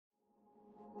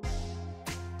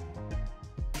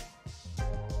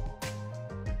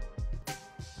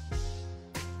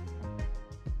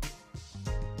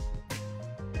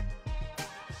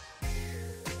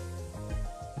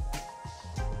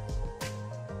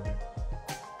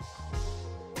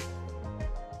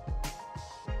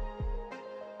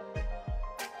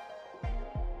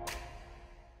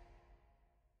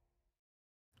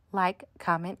like,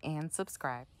 comment, and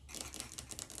subscribe.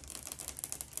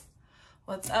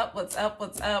 What's up? What's up?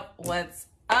 What's up? What's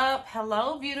up?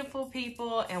 Hello, beautiful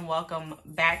people, and welcome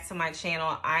back to my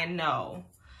channel. I know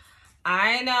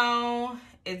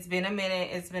it's been a minute.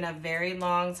 It's been a very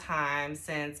long time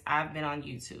since I've been on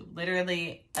YouTube.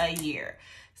 Literally a year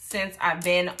since I've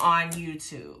been on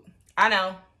YouTube. I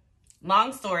know,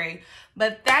 long story,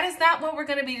 but that is not what we're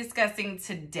going to be discussing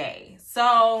today.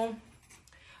 So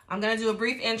I'm going to do a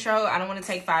brief intro. I don't want to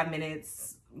take 5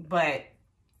 minutes, but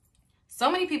so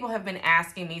many people have been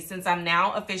asking me, since I'm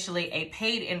now officially a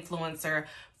paid influencer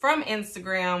from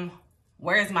Instagram,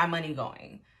 where is my money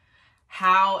going?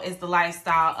 How is the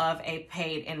lifestyle of a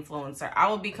paid influencer? I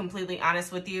will be completely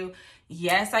honest with you.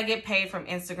 Yes, I get paid from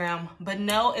Instagram, but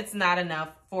no, it's not enough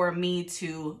for me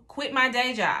to quit my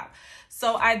day job.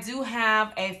 So I do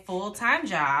have a full-time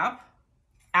job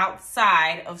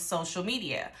outside of social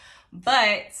media,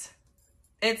 but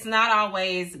it's not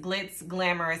always glitz,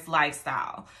 glamorous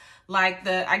lifestyle. Like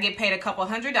I get paid a couple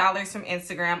 $100s from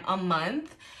Instagram a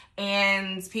month,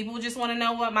 and people just want to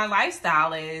know what my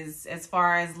lifestyle is as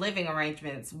far as living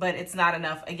arrangements, but it's not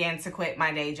enough, again, to quit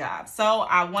my day job. So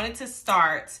I wanted to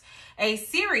start a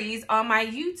series on my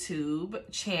YouTube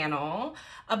channel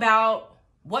about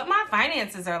what my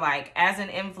finances are like as an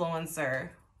influencer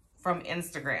from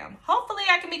Instagram. Hopefully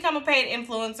I can become a paid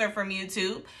influencer from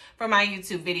YouTube for my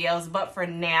YouTube videos, but for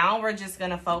now, we're just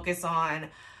gonna focus on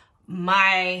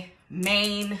my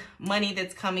main money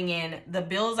that's coming in, the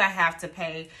bills I have to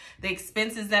pay, the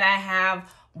expenses that I have,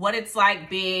 what it's like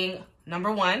being,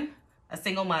 number one, a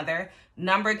single mother,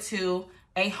 number two,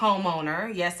 a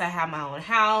homeowner. Yes, I have my own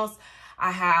house.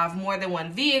 I have more than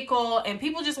one vehicle, and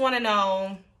people just want to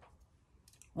know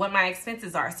what my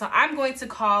expenses are. So I'm going to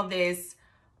call this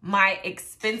my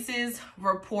expenses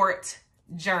report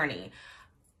journey.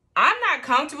 I'm not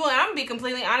comfortable, and I'm gonna be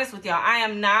completely honest with y'all, I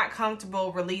am not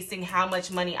comfortable releasing how much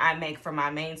money I make from my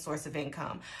main source of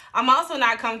income. I'm also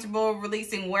not comfortable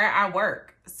releasing where I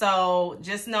work. So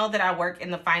just know that I work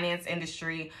in the finance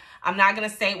industry. I'm not gonna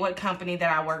state what company that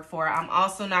I work for. I'm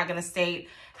also not gonna state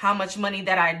how much money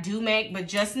that I do make, but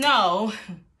just know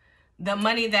the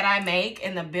money that I make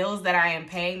and the bills that I am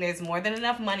paying, there's more than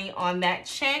enough money on that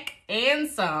check and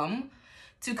some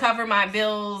to cover my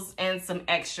bills and some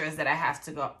extras that I have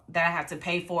to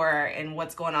pay for and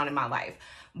what's going on in my life.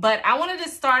 But I wanted to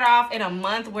start off in a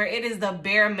month where it is the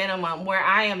bare minimum, where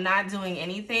I am not doing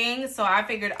anything. So I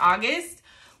figured August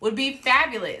would be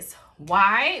fabulous.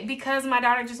 Why? Because my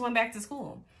daughter just went back to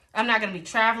school. I'm not going to be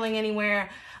traveling anywhere.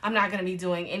 I'm not going to be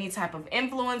doing any type of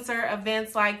influencer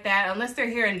events like that, unless they're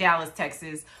here in Dallas,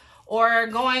 Texas, or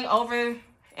going over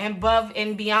and above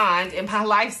and beyond in my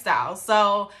lifestyle.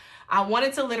 So I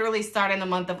wanted to literally start in the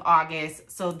month of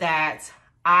August so that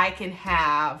I can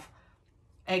have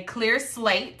a clear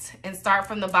slate and start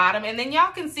from the bottom. And then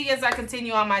y'all can see as I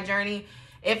continue on my journey,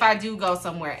 if I do go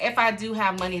somewhere, if I do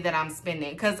have money that I'm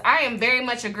spending, because I am very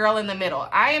much a girl in the middle.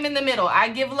 I am in the middle. I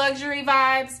give luxury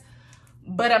vibes,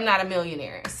 but I'm not a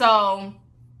millionaire. So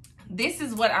this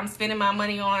is what I'm spending my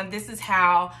money on. This is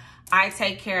how I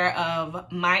take care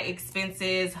of my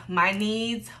expenses, my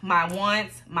needs, my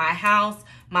wants, my house,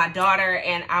 my daughter.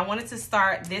 And I wanted to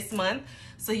start this month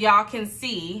so y'all can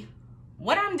see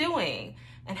what I'm doing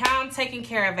and how I'm taking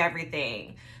care of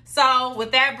everything. So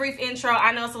with that brief intro,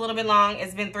 I know it's a little bit long.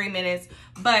 It's been 3 minutes,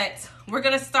 but we're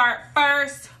going to start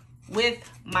first with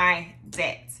my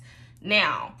debt.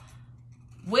 Now,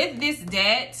 with this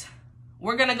debt,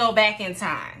 we're going to go back in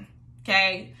time,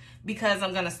 okay? Because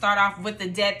I'm going to start off with the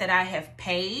debt that I have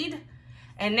paid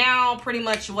and now pretty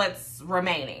much what's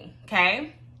remaining,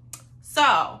 okay?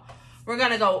 So we're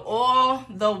going to go all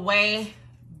the way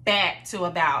back to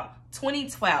about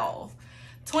 2012.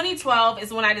 2012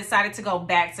 is when I decided to go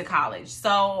back to college.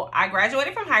 So I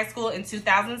graduated from high school in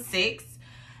 2006,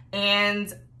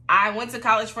 and I went to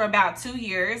college for about 2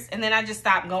 years, and then I just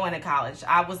stopped going to college.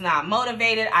 I was not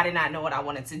motivated. I did not know what I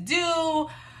wanted to do.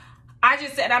 I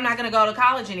just said, I'm not going to go to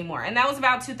college anymore. And that was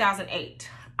about 2008.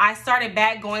 I started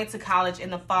back going to college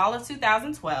in the fall of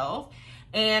 2012.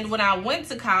 And when I went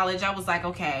to college, I was like,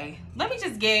 okay, let me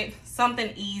just get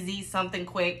something easy, something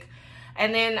quick.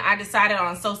 And then I decided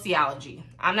on sociology.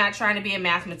 I'm not trying to be a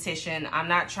mathematician. I'm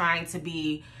not trying to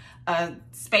be a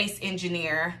space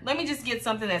engineer. Let me just get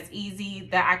something that's easy,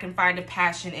 that I can find a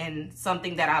passion in,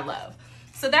 something that I love.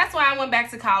 So that's why I went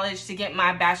back to college to get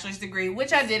my bachelor's degree,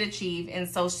 which I did achieve in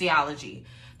sociology.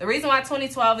 The reason why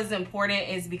 2012 is important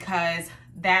is because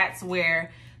that's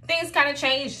where things kind of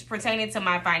changed pertaining to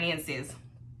my finances.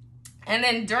 And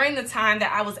then during the time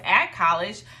that I was at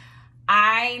college,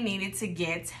 I needed to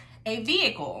get a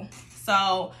vehicle.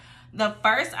 So The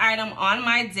first item on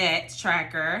my debt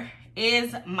tracker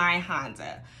is my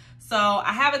Honda. So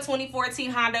I have a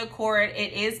 2014 Honda Accord.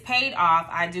 It is paid off.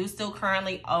 I do still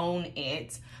currently own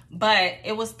it, but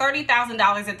it was $30,000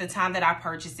 at the time that I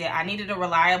purchased it. I needed a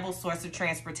reliable source of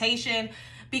transportation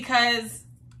because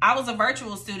I was a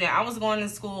virtual student. I was going to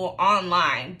school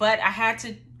online, but I had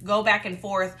to go back and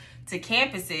forth to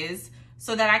campuses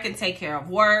so that I can take care of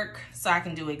work, so I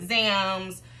can do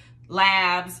exams,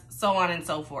 labs, so on and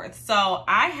so forth. So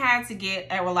I had to get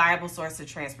a reliable source of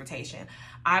transportation.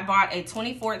 I bought a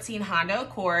 2014 Honda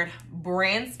Accord,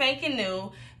 brand spanking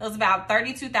new. It was about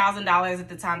 $32,000 at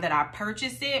the time that I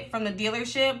purchased it from the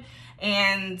dealership.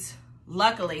 And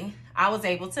luckily, I was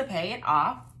able to pay it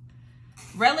off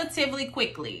relatively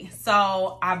quickly.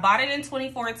 So I bought it in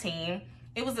 2014.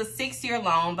 It was a 6-year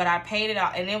loan, but I paid it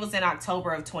off, and it was in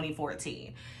October of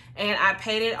 2014. And I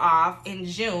paid it off in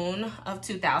June of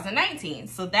 2019.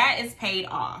 So that is paid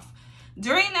off.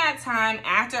 During that time,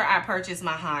 after I purchased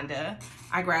my Honda,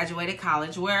 I graduated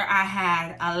college where I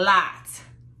had a lot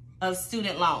of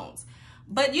student loans.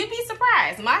 But you'd be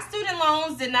surprised. My student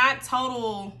loans did not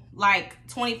total like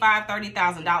 $25,000,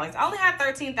 $30,000. I only had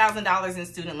 $13,000 in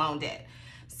student loan debt.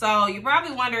 So you're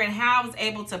probably wondering how I was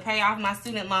able to pay off my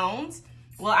student loans.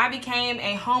 Well, I became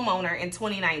a homeowner in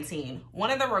 2019. One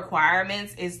of the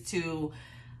requirements is to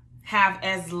have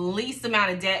as least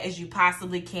amount of debt as you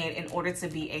possibly can in order to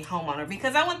be a homeowner,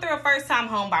 because I went through a first-time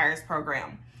home buyers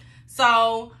program.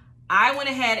 So I went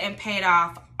ahead and paid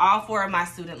off all 4 of my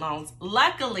student loans.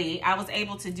 Luckily, I was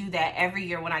able to do that every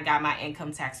year when I got my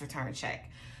income tax return check.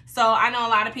 So I know a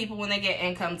lot of people, when they get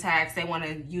income tax, they want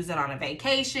to use it on a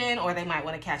vacation, or they might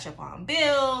want to catch up on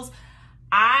bills.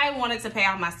 I wanted to pay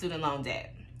off my student loan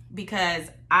debt because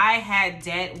I had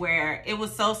debt where it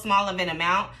was so small of an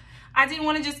amount. I didn't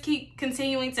want to just keep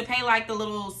continuing to pay like the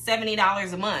little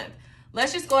 $70 a month.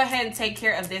 Let's just go ahead and take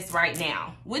care of this right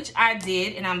now, which I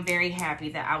did, and I'm very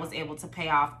happy that I was able to pay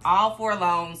off all 4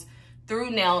 loans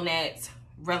through Nelnet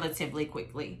relatively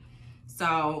quickly.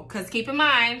 So, because keep in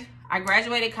mind, I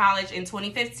graduated college in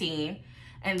 2015,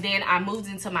 and then I moved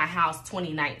into my house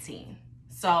 2019.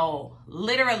 So,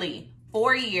 literally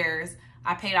 4 years,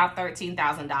 I paid off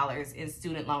 $13,000 in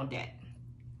student loan debt.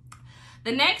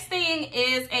 The next thing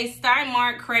is a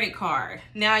Steinmart credit card.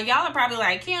 Now, y'all are probably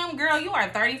like, Kim, girl, you are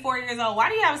 34 years old. Why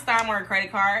do you have a Steinmart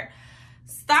credit card?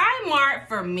 Steinmart,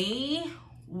 for me,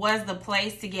 was the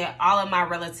place to get all of my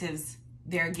relatives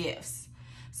their gifts.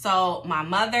 So my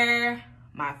mother,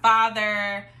 my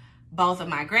father, both of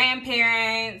my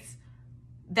grandparents,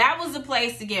 that was the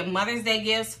place to get Mother's Day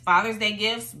gifts, Father's Day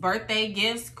gifts, birthday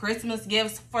gifts, Christmas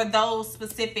gifts for those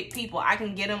specific people. I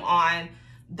can get them on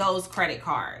those credit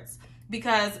cards.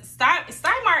 Because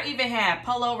Steinmart even had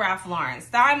Polo Ralph Lauren.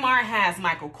 Steinmart has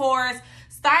Michael Kors.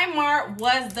 Steinmart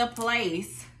was the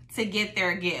place to get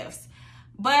their gifts.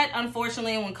 But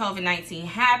unfortunately, when COVID-19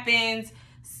 happened,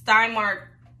 Steinmart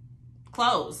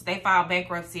closed. They filed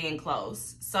bankruptcy and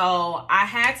closed. So I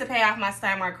had to pay off my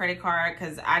Steinmart credit card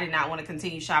because I did not want to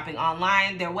continue shopping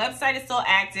online. Their website is still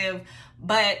active,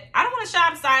 but I don't want to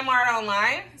shop Steinmart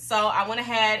online. So I went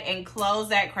ahead and closed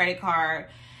that credit card,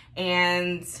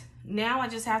 and now I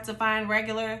just have to find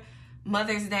regular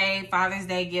Mother's Day, Father's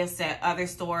Day gifts at other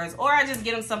stores, or I just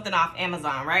get them something off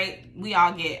Amazon, right? We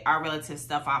all get our relative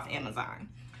stuff off Amazon.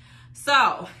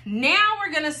 So now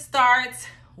we're going to start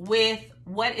with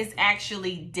what is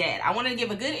actually debt. I want to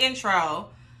give a good intro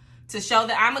to show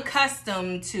that I'm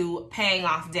accustomed to paying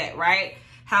off debt, right?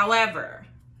 However,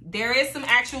 there is some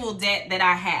actual debt that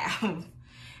I have,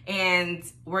 and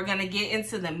we're going to get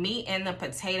into the meat and the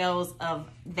potatoes of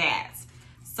that.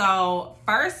 So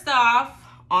first off,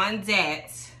 on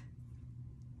debt,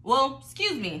 well,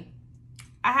 excuse me,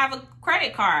 I have a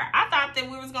credit card. I thought that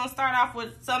we was going to start off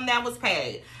with something that was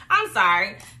paid. I'm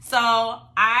sorry. So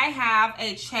I have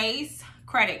a Chase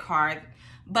credit card,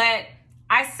 but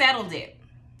I settled it.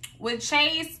 With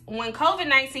Chase, when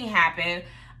COVID-19 happened,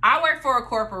 I work for a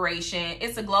corporation.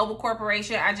 It's a global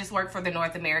corporation. I just work for the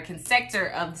North American sector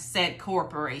of said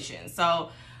corporation.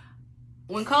 So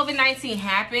when COVID-19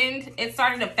 happened, it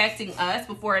started affecting us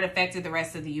before it affected the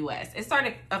rest of the U.S. It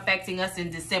started affecting us in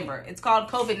December. It's called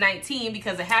COVID-19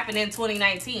 because it happened in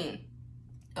 2019.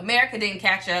 America didn't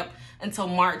catch up until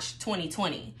March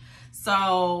 2020.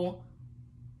 So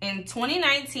in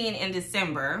 2019, in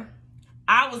December,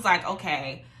 I was like,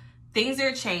 okay, things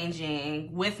are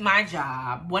changing with my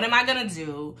job. What am I going to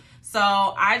do? So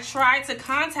I tried to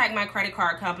contact my credit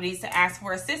card companies to ask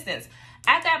for assistance.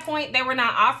 At that point, they were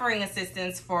not offering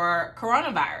assistance for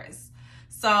coronavirus.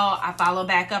 So I followed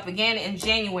back up again in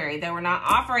January. They were not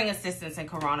offering assistance in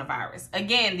coronavirus.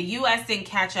 Again, the U.S. didn't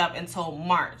catch up until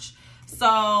March.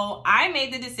 So I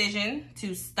made the decision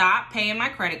to stop paying my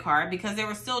credit card because they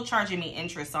were still charging me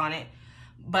interest on it.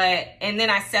 And then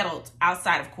I settled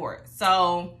outside of court.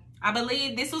 So I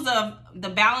believe this was the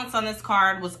balance on this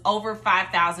card was over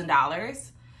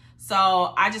 $5,000.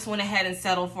 So I just went ahead and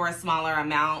settled for a smaller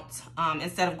amount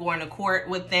instead of going to court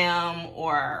with them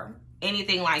or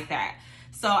anything like that.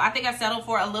 So I think I settled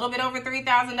for a little bit over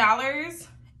 $3,000.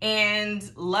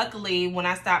 And luckily, when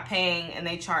I stopped paying and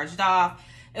they charged off,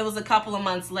 it was a couple of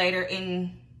months later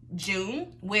in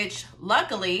June, which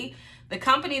luckily, the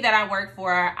company that I work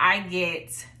for, I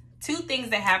get two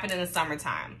things that happen in the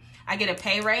summertime. I get a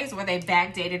pay raise where they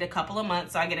backdated a couple of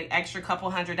months, so I get an extra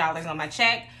couple $100s on my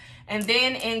check. And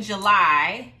then in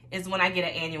July is when I get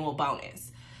an annual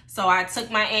bonus. So I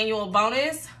took my annual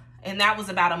bonus, and that was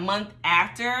about a month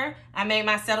after I made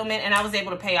my settlement, and I was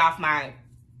able to pay off my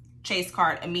Chase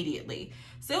card immediately.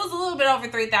 So it was a little bit over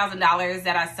 $3,000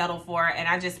 that I settled for, and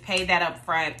I just paid that up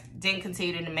front, didn't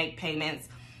continue to make payments,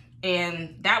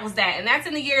 and that was that. And that's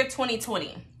in the year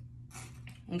 2020.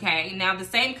 Okay, now the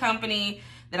same company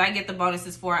that I get the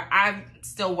bonuses for, I'm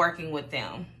still working with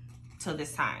them till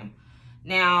this time.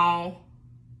 Now,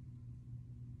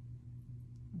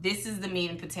 this is the meat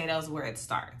and potatoes where it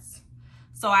starts.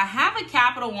 So I have a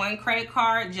Capital One credit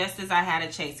card just as I had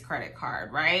a Chase credit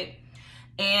card, right?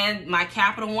 And my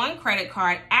Capital One credit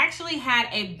card actually had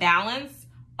a balance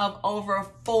of over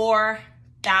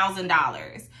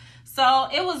 $4,000. So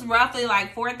it was roughly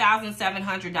like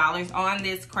 $4,700 on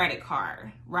this credit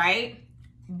card, right?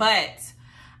 But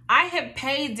I have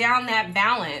paid down that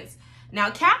balance. Now,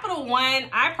 Capital One,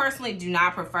 I personally do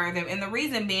not prefer them. And the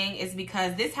reason being is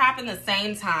because this happened the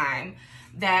same time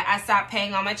that I stopped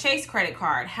paying on my Chase credit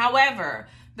card. However,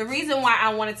 the reason why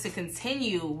I wanted to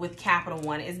continue with Capital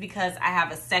One is because I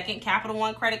have a second Capital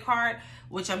One credit card,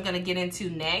 which I'm going to get into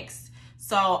next.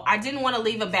 So I didn't want to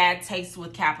leave a bad taste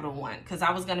with Capital One because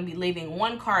I was going to be leaving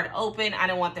one card open. I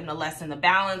didn't want them to lessen the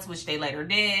balance, which they later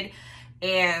did.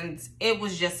 And it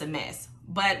was just a mess.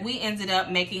 But we ended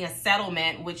up making a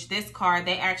settlement, which this card,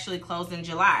 they actually closed in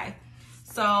July.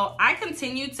 So I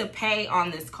continued to pay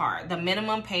on this card, the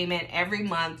minimum payment every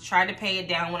month, tried to pay it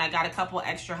down when I got a couple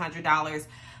extra $100,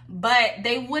 but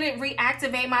they wouldn't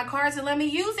reactivate my card to let me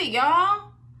use it,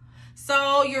 y'all.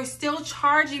 So you're still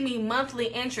charging me monthly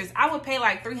interest. I would pay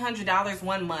like $300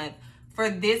 one month for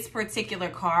this particular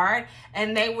card,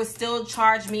 and they would still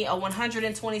charge me a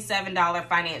 $127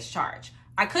 finance charge.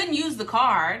 I couldn't use the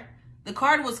card. The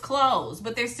card was closed,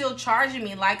 but they're still charging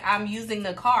me like I'm using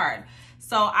the card.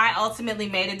 So I ultimately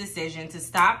made a decision to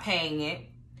stop paying it.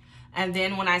 And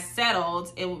then when I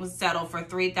settled, it was settled for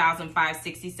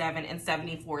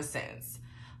 $3,567.74.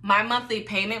 My monthly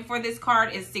payment for this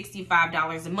card is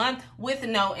 $65 a month with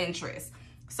no interest.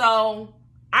 So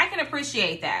I can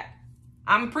appreciate that.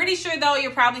 I'm pretty sure though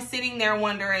you're probably sitting there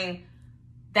wondering,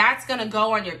 that's gonna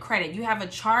go on your credit. You have a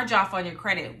charge off on your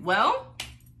credit. Well,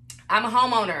 I'm a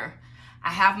homeowner. I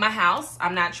have my house.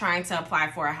 I'm not trying to apply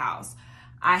for a house.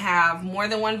 I have more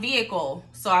than one vehicle,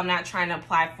 so I'm not trying to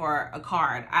apply for a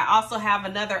card. I also have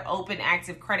another open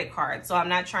active credit card, so I'm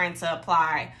not trying to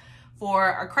apply for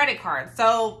a credit card.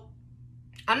 So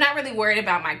I'm not really worried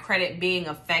about my credit being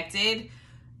affected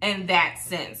in that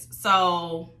sense.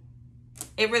 So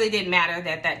it really didn't matter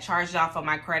that that charged off on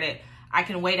my credit. I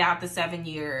can wait out the 7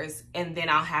 years and then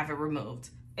I'll have it removed.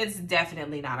 It's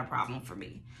definitely not a problem for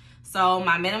me. So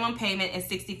my minimum payment is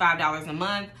 $65 a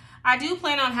month. I do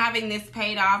plan on having this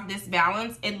paid off, this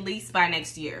balance, at least by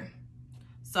next year.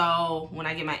 So when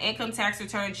I get my income tax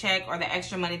return check or the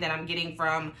extra money that I'm getting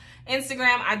from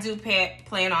Instagram, I do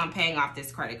plan on paying off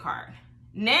this credit card.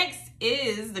 Next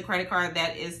is the credit card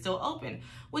that is still open,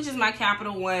 which is my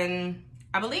Capital One,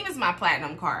 I believe it's my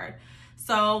Platinum card.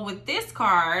 So with this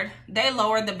card, they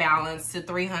lowered the balance to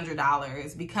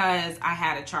 $300 because I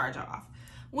had a charge off,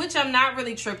 which I'm not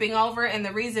really tripping over. And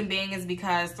the reason being is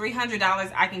because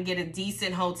 $300, I can get a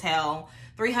decent hotel.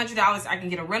 $300, I can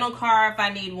get a rental car if I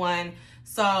need one.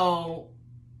 So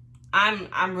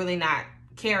I'm really not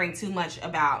caring too much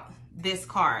about this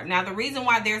card. Now, the reason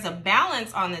why there's a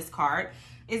balance on this card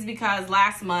is because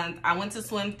last month I went to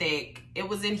Swim Thick. It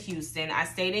was in Houston. I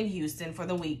stayed in Houston for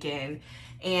the weekend.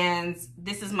 And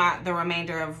this is the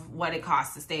remainder of what it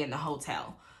costs to stay in the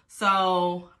hotel.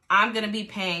 So I'm going to be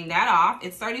paying that off.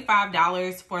 It's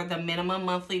 $35 for the minimum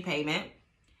monthly payment,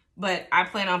 but I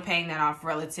plan on paying that off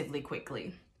relatively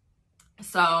quickly.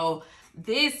 So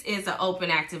this is an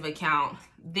open active account.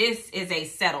 This is a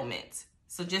settlement.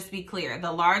 So just be clear,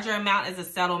 the larger amount is a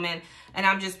settlement and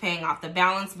I'm just paying off the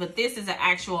balance, but this is an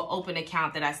actual open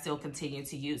account that I still continue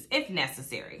to use if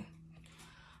necessary.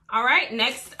 All right,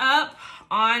 next up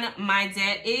on my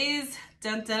debt is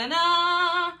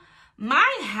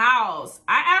my house.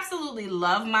 I absolutely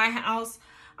love my house.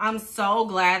 I'm so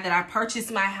glad that I purchased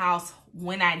my house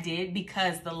when I did,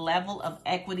 because the level of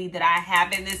equity that I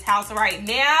have in this house right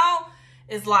now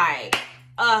is like,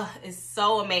 it's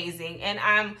so amazing. And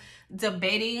I'm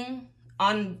debating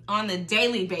on the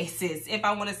daily basis if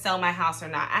I want to sell my house or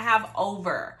not. I have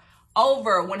over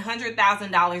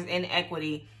 $100,000 in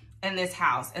equity in this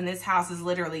house, and this house is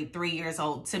literally 3 years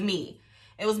old to me.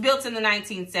 It was built in the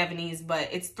 1970s, but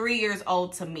it's 3 years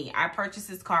old to me. I purchased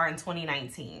this car in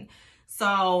 2019.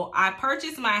 So I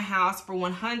purchased my house for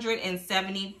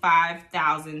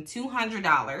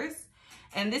 $175,200.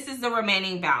 And this is the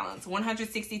remaining balance,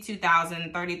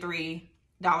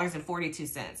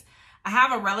 $162,033.42. I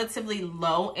have a relatively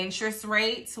low interest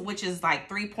rate, which is like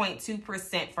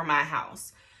 3.2% for my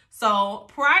house. So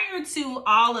prior to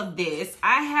all of this,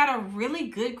 I had a really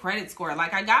good credit score.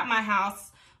 Like, I got my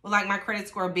house with like my credit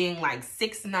score being like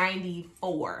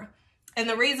 694. And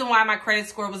the reason why my credit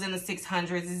score was in the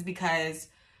 600s is because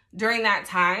during that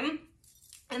time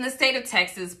in the state of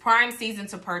Texas, prime season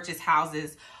to purchase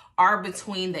houses are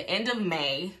between the end of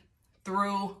May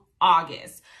through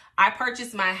August. I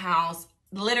purchased my house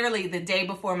literally the day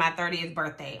before my 30th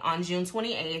birthday on June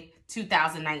 28th,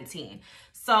 2019.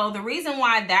 So the reason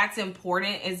why that's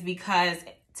important is because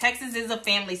Texas is a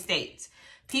family state.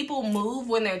 People move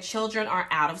when their children are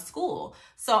out of school.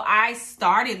 So I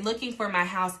started looking for my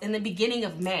house in the beginning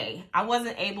of May. I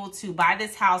wasn't able to buy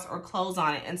this house or close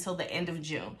on it until the end of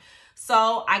June.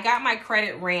 So I got my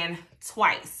credit ran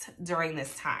twice during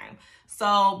this time.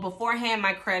 So beforehand,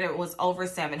 my credit was over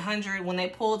 700. When they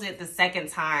pulled it the second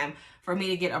time for me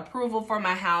to get approval for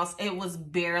my house, it was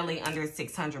barely under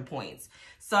 600 points.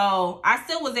 So I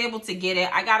still was able to get it.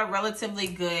 I got a relatively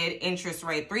good interest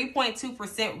rate.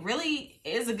 3.2% really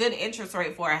is a good interest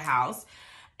rate for a house.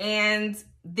 And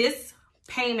this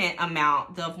payment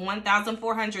amount, the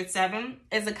 $1,407,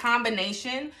 is a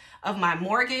combination of my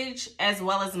mortgage as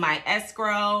well as my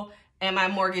escrow and my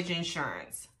mortgage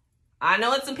insurance. I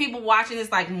know it's some people watching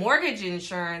this like, mortgage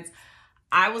insurance.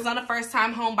 I was on a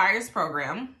first-time home buyers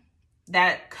program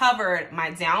that covered my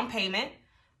down payment,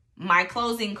 my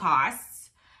closing costs,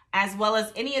 as well as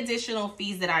any additional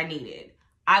fees that I needed.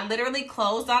 I literally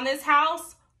closed on this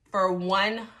house for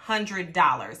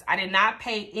 $100. I did not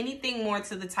pay anything more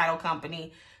to the title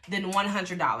company than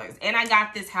 $100. And I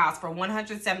got this house for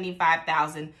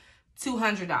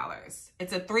 $175,200.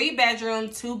 It's a 3-bedroom,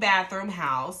 2-bathroom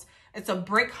house. It's a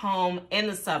brick home in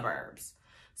the suburbs.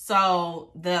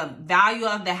 So the value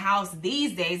of the house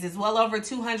these days is well over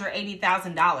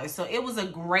 $280,000. So it was a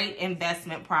great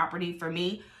investment property for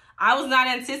me. I was not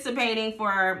anticipating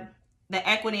for the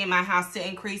equity in my house to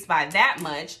increase by that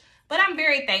much, but I'm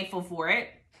very thankful for it.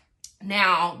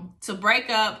 Now, to break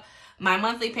up my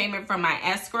monthly payment from my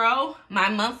escrow, my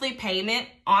monthly payment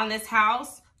on this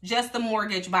house, just the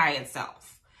mortgage by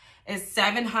itself, is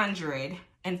 $714.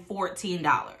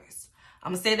 I'm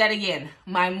gonna say that again.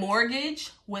 My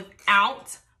mortgage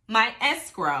without my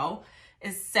escrow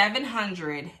is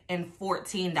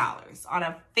 $714 on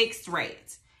a fixed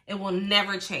rate. It will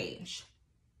never change,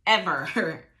 ever.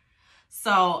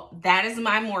 So that is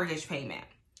my mortgage payment.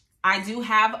 I do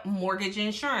have mortgage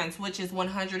insurance, which is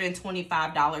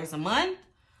 $125 a month.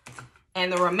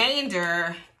 And the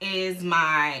remainder is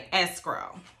my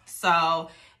escrow. So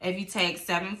if you take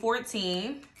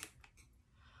 $714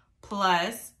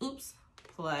 plus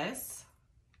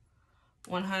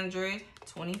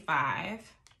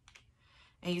 125,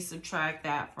 and you subtract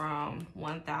that from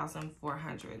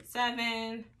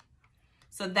 1,407.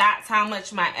 So that's how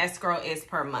much my escrow is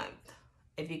per month.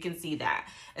 If you can see that,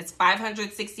 it's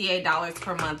 $568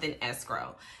 per month in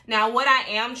escrow. Now, what I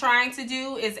am trying to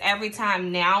do is every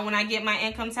time now when I get my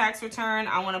income tax return,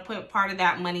 I want to put part of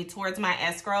that money towards my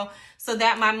escrow so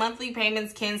that my monthly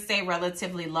payments can stay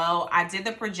relatively low. I did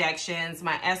the projections.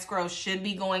 My escrow should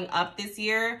be going up this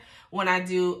year when I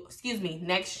do,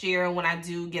 next year when I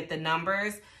do get the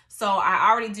numbers. So I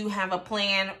already do have a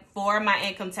plan for my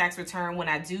income tax return when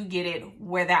I do get it,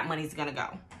 where that money's going to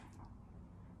go.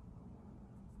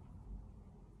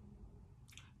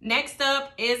 Next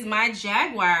up is my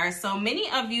Jaguar. So many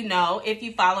of you know, if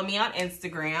you follow me on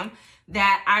Instagram,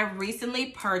 that I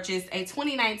recently purchased a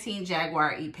 2019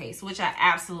 Jaguar E-Pace, which I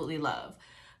absolutely love.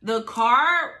 The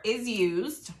car is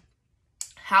used.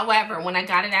 However, when I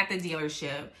got it at the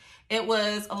dealership, it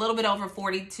was a little bit over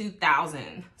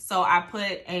 $42,000. So I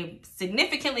put a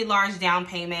significantly large down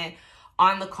payment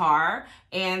on the car,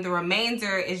 and the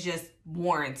remainder is just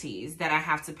warranties that I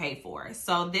have to pay for.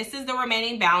 So this is the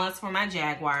remaining balance for my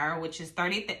Jaguar, which is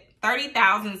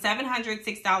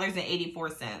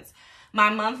 $30,706.84. My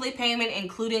monthly payment,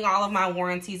 including all of my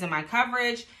warranties and my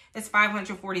coverage, is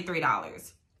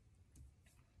 $543.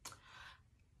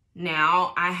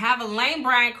 Now, I have a Lane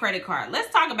Bryant credit card.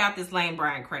 Let's talk about this Lane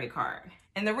Bryant credit card.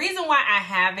 And the reason why I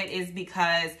have it is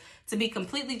because, to be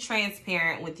completely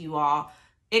transparent with you all,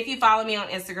 if you follow me on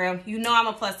Instagram, you know I'm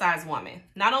a plus size woman.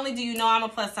 Not only do you know I'm a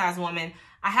plus size woman,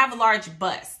 I have a large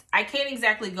bust. I can't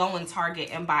exactly go in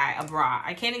Target and buy a bra.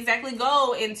 I can't exactly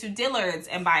go into Dillard's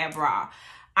and buy a bra.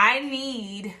 I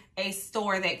need a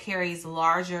store that carries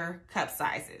larger cup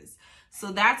sizes.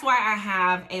 So that's why I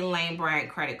have a Lane Bryant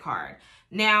credit card.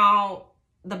 Now,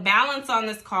 the balance on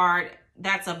this card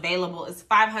that's available is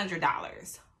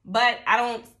 $500, but I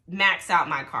don't max out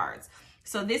my cards.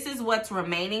 So this is what's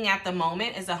remaining at the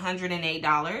moment is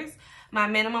 $108. My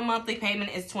minimum monthly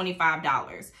payment is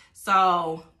 $25.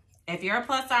 So if you're a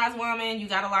plus size woman, you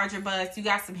got a larger bust, you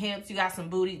got some hips, you got some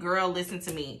booty, girl, listen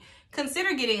to me.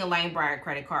 Consider getting a Lane Bryant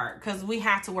credit card because we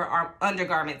have to wear our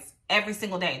undergarments every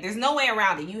single day. There's no way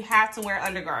around it. You have to wear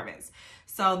undergarments.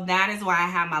 So that is why I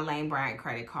have my Lane Bryant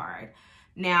credit card.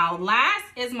 Now, last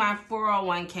is my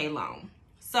 401k loan.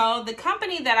 So the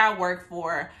company that I work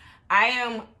for, I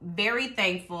am very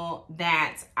thankful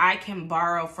that I can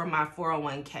borrow from my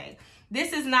 401k.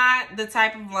 This is not the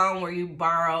type of loan where you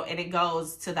borrow and it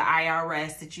goes to the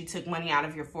IRS that you took money out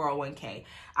of your 401k.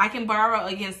 I can borrow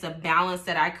against the balance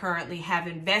that I currently have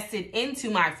invested into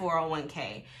my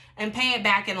 401k and pay it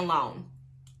back in a loan.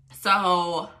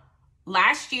 So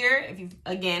last year,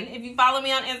 if you follow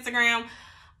me on Instagram,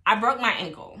 I broke my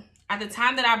ankle. At the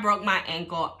time that I broke my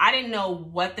ankle, I didn't know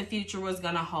what the future was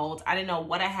going to hold. I didn't know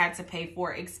what I had to pay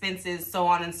for, expenses, so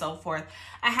on and so forth.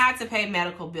 I had to pay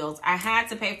medical bills. I had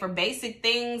to pay for basic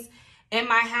things in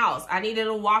my house. I needed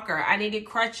a walker. I needed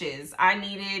crutches. I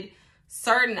needed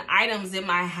certain items in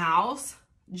my house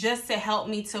just to help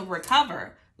me to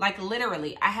recover. Like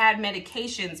literally, I had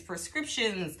medications,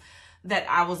 prescriptions that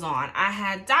I was on. I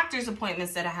had doctor's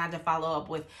appointments that I had to follow up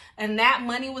with. And that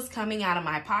money was coming out of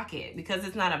my pocket because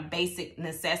it's not a basic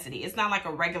necessity. It's not like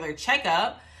a regular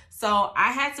checkup. So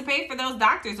I had to pay for those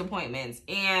doctor's appointments.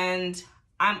 And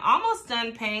I'm almost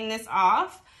done paying this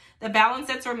off. The balance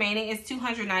that's remaining is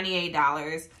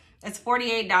 $298. It's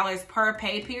 $48 per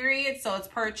pay period. So it's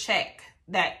per check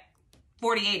that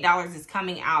 $48 is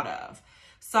coming out of.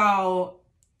 So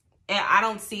I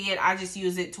don't see it. I just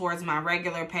use it towards my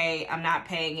regular pay. I'm not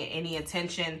paying it any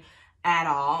attention at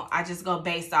all. I just go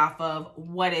based off of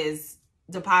what is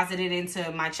deposited into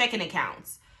my checking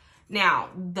accounts. Now,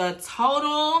 the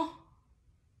total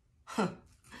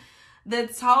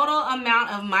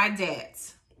amount of my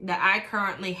debt that I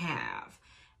currently have,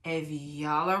 if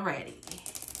y'all are ready.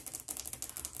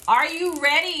 Are you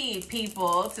ready,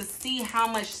 people, to see how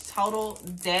much total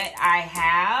debt I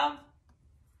have?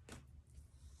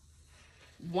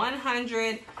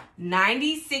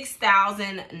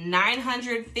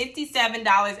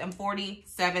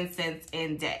 $196,957.47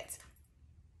 in debt.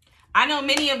 I know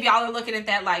many of y'all are looking at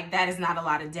that like that is not a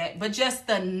lot of debt, but just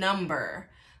the number,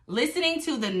 listening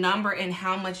to the number and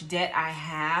how much debt I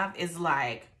have is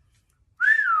like,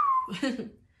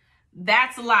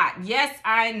 that's a lot. Yes,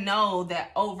 I know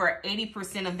that over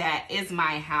 80% of that is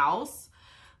my house,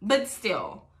 but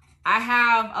still, I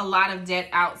have a lot of debt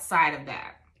outside of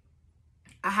that.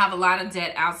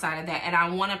 And I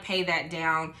want to pay that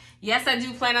down. Yes, I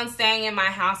do plan on staying in my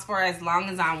house for as long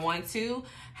as I want to.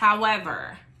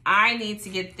 However, I need to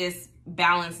get this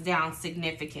balance down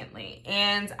significantly.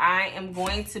 And I am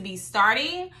going to be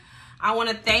starting. I want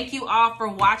to thank you all for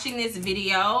watching this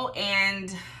video.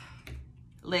 And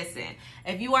listen,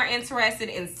 if you are interested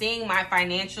in seeing my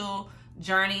financial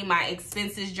journey, my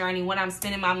expenses journey, what I'm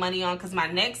spending my money on, because my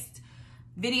next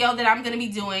video that I'm going to be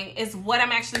doing is what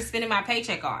I'm actually spending my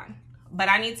paycheck on. But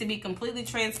I need to be completely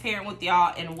transparent with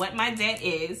y'all and what my debt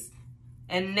is.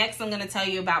 And next I'm going to tell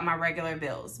you about my regular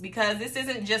bills, because this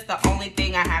isn't just the only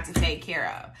thing I have to take care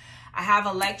of. I have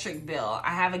electric bill,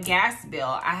 I have a gas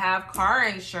bill, I have car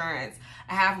insurance,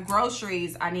 I have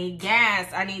groceries, I need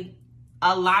gas, I need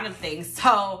a lot of things.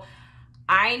 So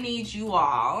I need you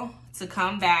all to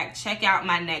come back, check out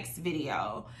my next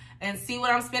video and see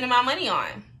what I'm spending my money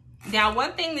on. Now,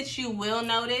 one thing that you will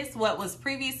notice, what was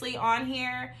previously on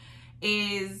here,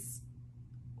 is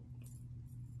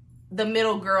the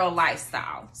middle girl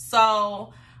lifestyle.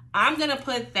 So I'm going to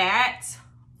put that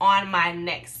on my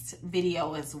next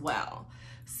video as well.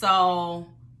 So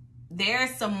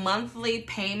there's some monthly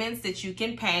payments that you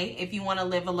can pay if you want to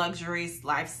live a luxurious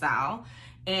lifestyle.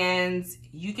 And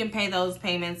you can pay those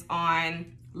payments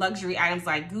on luxury items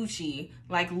like Gucci,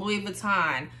 like Louis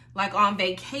Vuitton, like on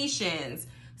vacations,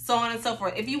 so on and so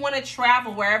forth. If you want to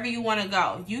travel wherever you want to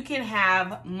go, you can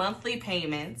have monthly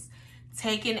payments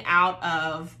taken out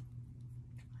of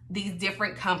these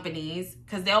different companies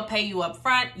because they'll pay you up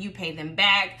front, you pay them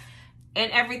back,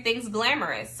 and everything's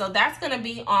glamorous. So that's going to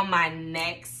be on my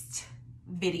next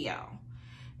video.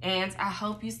 And I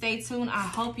hope you stay tuned. I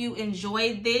hope you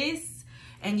enjoyed this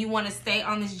and you want to stay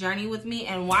on this journey with me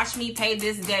and watch me pay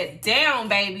this debt down,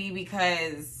 baby,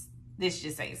 because this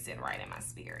just ain't sitting right in my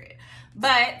spirit.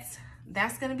 But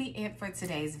that's going to be it for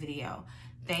today's video.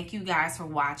 Thank you guys for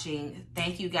watching.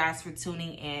 Thank you guys for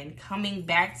tuning in, coming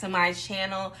back to my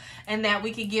channel, and that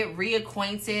we could get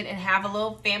reacquainted and have a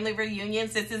little family reunion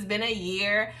since it's been a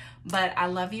year. But I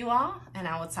love you all, and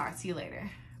I will talk to you later.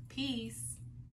 Peace.